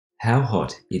How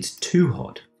hot is too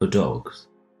hot for dogs?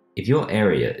 If your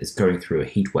area is going through a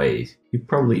heat wave, you've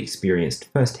probably experienced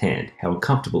firsthand how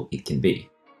uncomfortable it can be.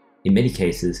 In many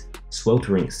cases,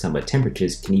 sweltering summer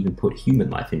temperatures can even put human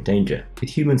life in danger, but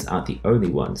humans aren't the only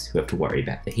ones who have to worry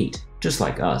about the heat. Just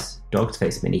like us, dogs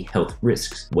face many health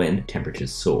risks when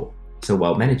temperatures soar. So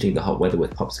while managing the hot weather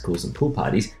with popsicles and pool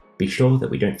parties, be sure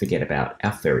that we don't forget about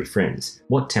our furry friends.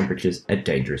 What temperatures are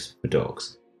dangerous for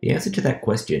dogs? The answer to that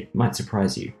question might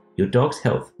surprise you. Your dog's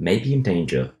health may be in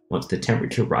danger once the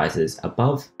temperature rises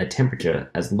above a temperature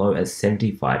as low as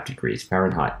 75 degrees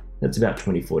Fahrenheit. That's about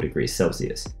 24 degrees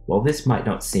Celsius. While this might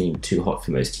not seem too hot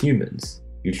for most humans,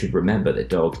 you should remember that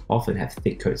dogs often have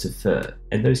thick coats of fur,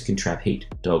 and those can trap heat.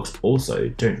 Dogs also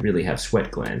don't really have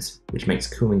sweat glands, which makes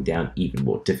cooling down even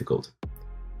more difficult.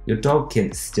 Your dog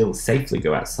can still safely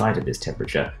go outside at this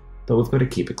temperature, but we've got to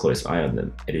keep a close eye on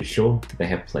them and ensure that they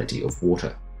have plenty of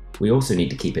water. We also need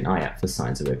to keep an eye out for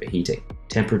signs of overheating.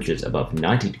 Temperatures above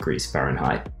 90 degrees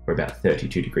Fahrenheit, or about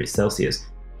 32 degrees Celsius,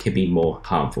 can be more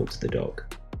harmful to the dog.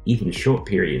 Even short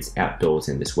periods outdoors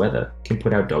in this weather can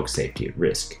put our dog's safety at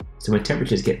risk. So when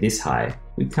temperatures get this high,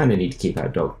 we kind of need to keep our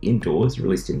dog indoors,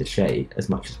 released in the shade, as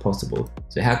much as possible.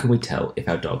 So how can we tell if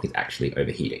our dog is actually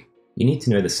overheating? You need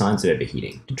to know the signs of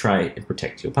overheating to try and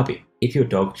protect your puppy. If your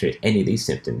dog shows any of these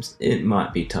symptoms, it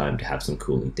might be time to have some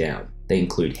cooling down. They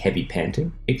include heavy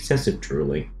panting, excessive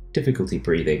drooling, difficulty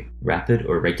breathing, rapid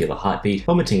or irregular heartbeat,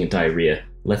 vomiting and diarrhea,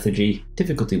 lethargy,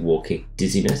 difficulty walking,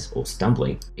 dizziness or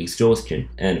stumbling, exhaustion,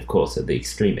 and of course at the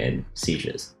extreme end,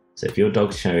 seizures. So if your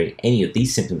dog's showing any of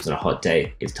these symptoms on a hot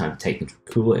day, it's time to take them to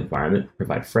a cooler environment,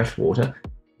 provide fresh water,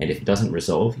 and if it doesn't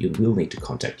resolve, you will need to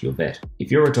contact your vet.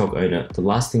 If you're a dog owner, the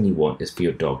last thing you want is for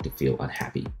your dog to feel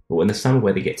unhappy. But when the summer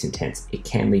weather gets intense, it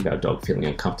can leave our dog feeling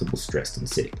uncomfortable, stressed, and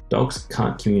sick. Dogs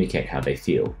can't communicate how they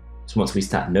feel. So once we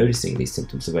start noticing these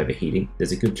symptoms of overheating,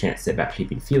 there's a good chance they've actually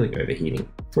been feeling overheating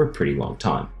for a pretty long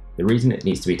time. The reason it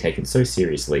needs to be taken so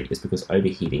seriously is because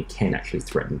overheating can actually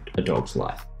threaten a dog's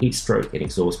life. Heat stroke and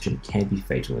exhaustion can be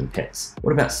fatal in pets.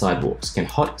 What about sidewalks? Can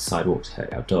hot sidewalks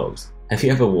hurt our dogs? Have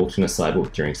you ever walked on a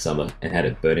sidewalk during summer and had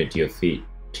it burn into your feet?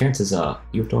 Chances are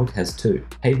your dog has too.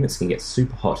 Pavements can get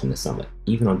super hot in the summer,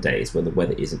 even on days when the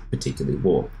weather isn't particularly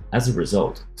warm. As a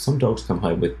result, some dogs come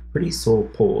home with pretty sore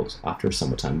paws after a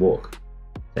summertime walk.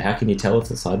 So how can you tell if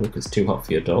the sidewalk is too hot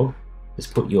for your dog?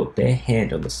 Just put your bare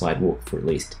hand on the sidewalk for at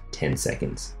least 10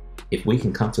 seconds. If we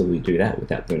can comfortably do that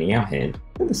without burning our hand,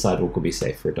 then the sidewalk will be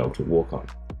safe for a dog to walk on.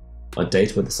 On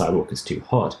days when the sidewalk is too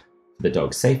hot, for the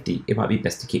dog's safety, it might be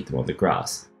best to keep them on the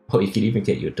grass. Or you can even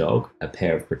get your dog a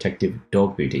pair of protective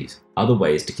dog booties. Other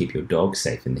ways to keep your dog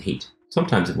safe in the heat.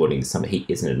 Sometimes avoiding the summer heat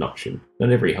isn't an option.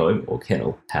 Not every home or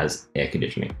kennel has air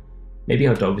conditioning. Maybe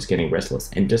our dog is getting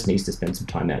restless and just needs to spend some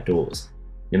time outdoors.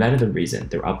 No matter the reason,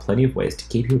 there are plenty of ways to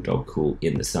keep your dog cool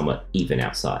in the summer, even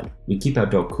outside. We keep our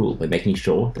dog cool by making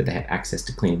sure that they have access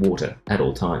to clean water at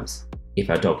all times. If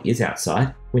our dog is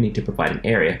outside, we need to provide an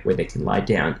area where they can lie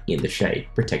down in the shade,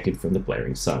 protected from the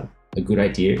blaring sun. A good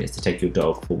idea is to take your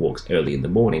dog for walks early in the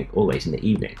morning or late in the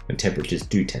evening, when temperatures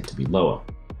do tend to be lower.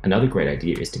 Another great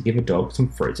idea is to give a dog some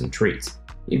frozen treats.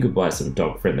 You could buy some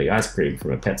dog-friendly ice cream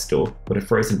from a pet store, but a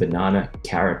frozen banana,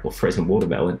 carrot, or frozen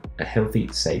watermelon are healthy,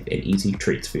 safe, and easy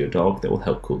treats for your dog that will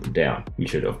help cool them down. You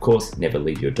should, of course, never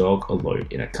leave your dog alone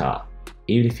in a car.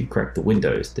 Even if you crack the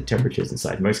windows, the temperatures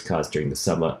inside most cars during the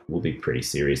summer will be pretty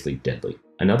seriously deadly.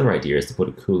 Another idea is to put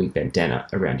a cooling bandana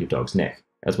around your dog's neck.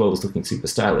 As well as looking super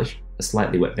stylish, a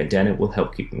slightly wet bandana will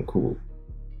help keep them cool.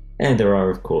 And there are,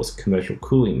 of course, commercial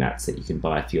cooling mats that you can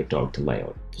buy for your dog to lay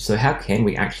on. So how can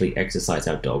we actually exercise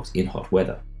our dogs in hot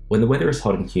weather? When the weather is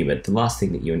hot and humid, the last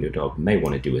thing that you and your dog may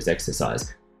want to do is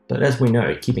exercise. But as we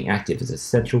know, keeping active is an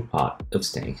essential part of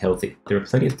staying healthy. There are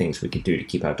plenty of things we can do to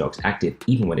keep our dogs active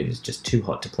even when it is just too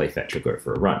hot to play fetch or go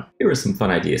for a run. Here are some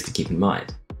fun ideas to keep in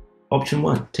mind. Option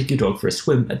 1. Take your dog for a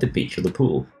swim at the beach or the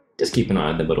pool. Just keep an eye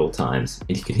on them at all times,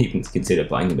 and you can even consider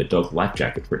buying them a dog life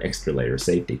jacket for an extra layer of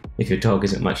safety. If your dog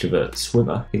isn't much of a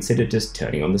swimmer, consider just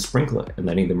turning on the sprinkler and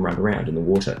letting them run around in the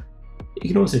water. You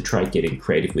can also try getting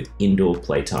creative with indoor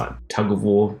playtime. Tug of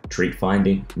war, treat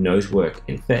finding, nose work,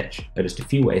 and fetch are just a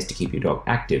few ways to keep your dog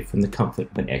active from the comfort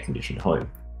of an air-conditioned home.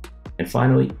 And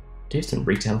finally, do some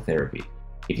retail therapy.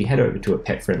 If you head over to a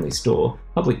pet-friendly store,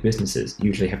 public businesses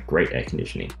usually have great air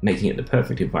conditioning, making it the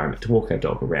perfect environment to walk our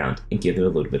dog around and give them a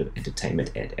little bit of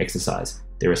entertainment and exercise.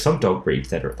 There are some dog breeds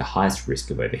that are at the highest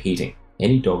risk of overheating.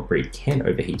 Any dog breed can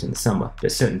overheat in the summer,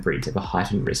 but certain breeds have a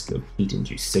heightened risk of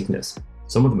heat-induced sickness.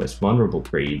 Some of the most vulnerable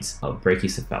breeds are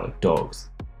brachycephalic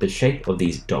dogs. The shape of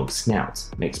these dogs' snouts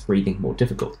makes breathing more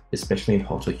difficult, especially in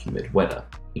hot or humid weather.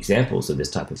 Examples of this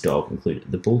type of dog include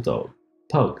the bulldog,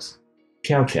 pugs,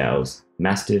 chow chows,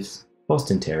 mastiffs,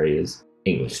 Boston Terriers,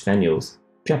 English Spaniels,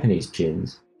 Japanese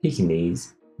Gins,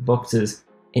 Pekingese, Boxers,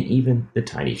 and even the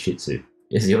tiny Shih Tzu.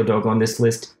 Is your dog on this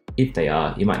list? If they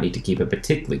are, you might need to keep a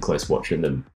particularly close watch on them.